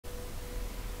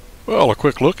Well, a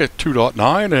quick look at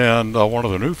 2.9, and one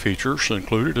of the new features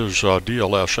included is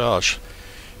Dlss,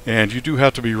 and you do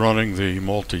have to be running the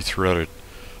multi-threaded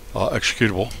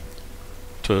executable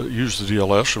to use the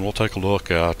DLS, and we'll take a look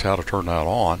at how to turn that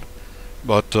on.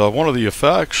 But one of the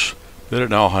effects that it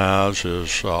now has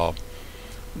is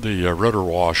the rudder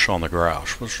wash on the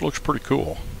grass, which looks pretty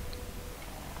cool.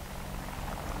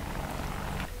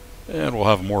 And we'll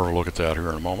have more of a look at that here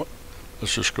in a moment.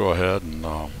 Let's just go ahead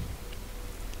and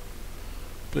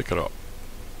pick it up.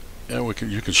 And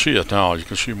you can see it now. You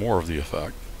can see more of the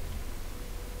effect.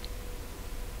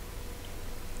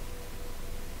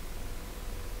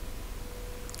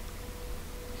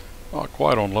 Not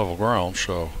quite on level ground,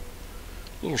 so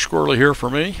a little squirrely here for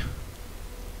me.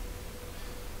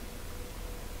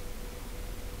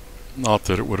 Not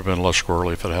that it would have been less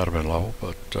squirrely if it had been level,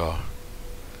 but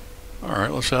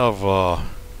alright, let's have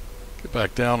get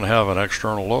back down and have an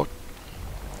external look.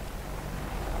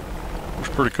 Looks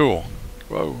pretty cool.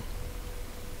 Whoa.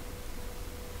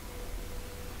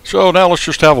 So now let's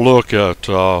just have a look at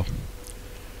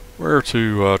where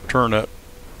to turn that.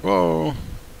 Whoa.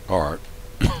 Alright.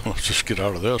 Let's just get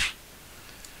out of this.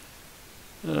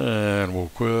 And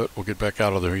we'll quit. We'll get back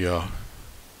out of the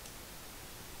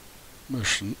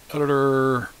mission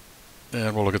editor,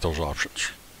 and we'll look at those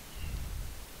options.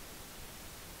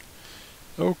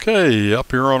 Okay,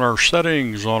 up here on our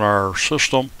settings on our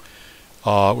system,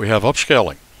 we have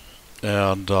upscaling,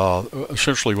 and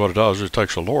essentially what it does is it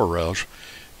takes a lower res,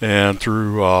 and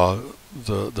through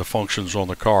the functions on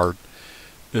the card,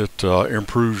 it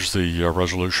improves the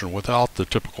resolution without the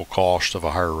typical cost of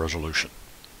a higher resolution.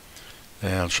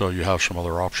 And so you have some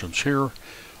other options here.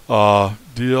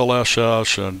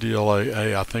 DLSS and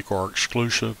DLAA I think are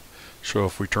exclusive, so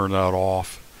if we turn that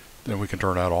off, then we can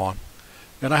turn that on.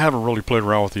 And I haven't really played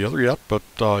around with the other yet, but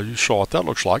you saw what that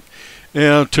looks like.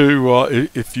 And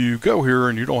if you go here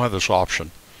and you don't have this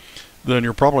option, then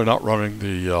you're probably not running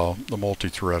the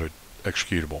multi-threaded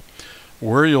executable.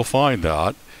 Where you'll find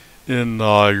that in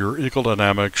your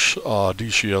Ecodynamics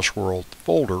DCS World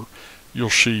folder, you'll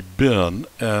see bin,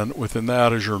 and within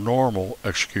that is your normal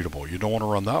executable. You don't want to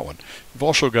run that one. You've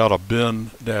also got a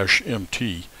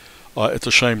bin-mt at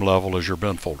the same level as your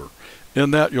bin folder.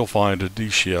 In that you'll find a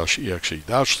DCS exe.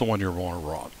 That's the one you're going to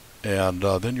run. And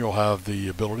then you'll have the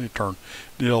ability to turn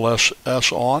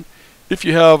DLSS on. If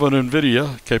you have an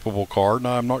NVIDIA capable card,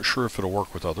 now I'm not sure if it'll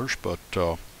work with others, but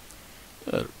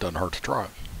it doesn't hurt to try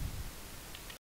it.